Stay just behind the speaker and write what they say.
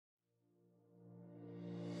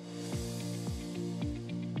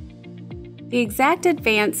The eXact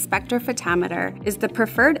Advanced Spectrophotometer is the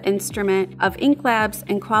preferred instrument of ink labs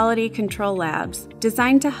and quality control labs,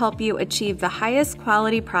 designed to help you achieve the highest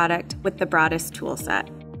quality product with the broadest toolset.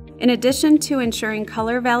 In addition to ensuring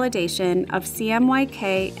color validation of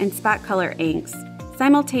CMYK and spot color inks,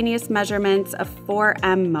 simultaneous measurements of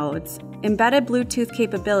 4M modes, embedded Bluetooth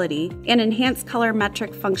capability, and enhanced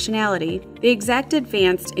colorimetric functionality, the eXact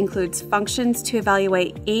Advanced includes functions to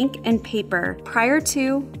evaluate ink and paper prior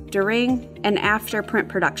to, during, and after print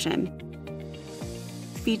production.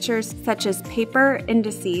 Features such as paper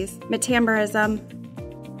indices, metamerism,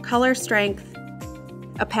 color strength,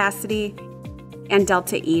 opacity, and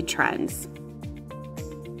delta E trends.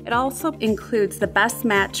 It also includes the best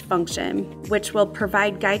match function, which will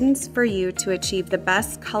provide guidance for you to achieve the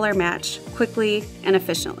best color match quickly and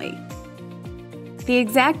efficiently. The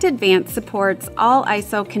eXact Advanced supports all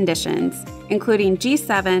ISO conditions, including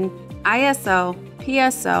G7, ISO,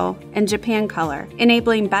 PSO, and Japan Color,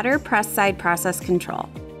 enabling better press side process control.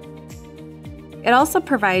 It also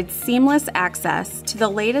provides seamless access to the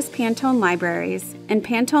latest Pantone libraries and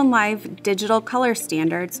Pantone Live digital color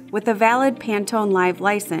standards with a valid Pantone Live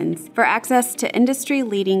license for access to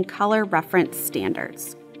industry-leading color reference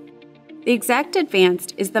standards. The eXact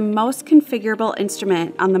Advanced is the most configurable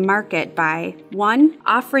instrument on the market by 1.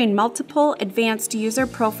 Offering multiple advanced user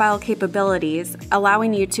profile capabilities,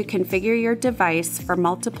 allowing you to configure your device for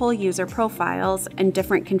multiple user profiles and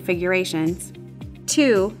different configurations.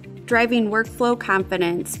 2. Driving workflow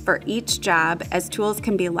confidence for each job as tools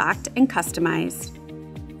can be locked and customized.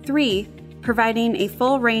 3. Providing a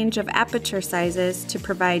full range of aperture sizes to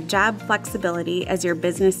provide job flexibility as your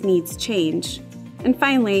business needs change. And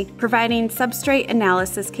finally, providing substrate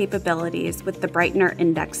analysis capabilities with the Brightener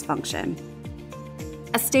Index function.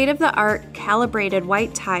 A state-of-the-art calibrated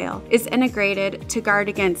white tile is integrated to guard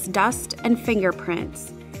against dust and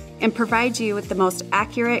fingerprints and provide you with the most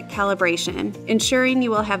accurate calibration, ensuring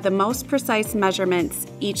you will have the most precise measurements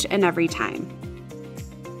each and every time.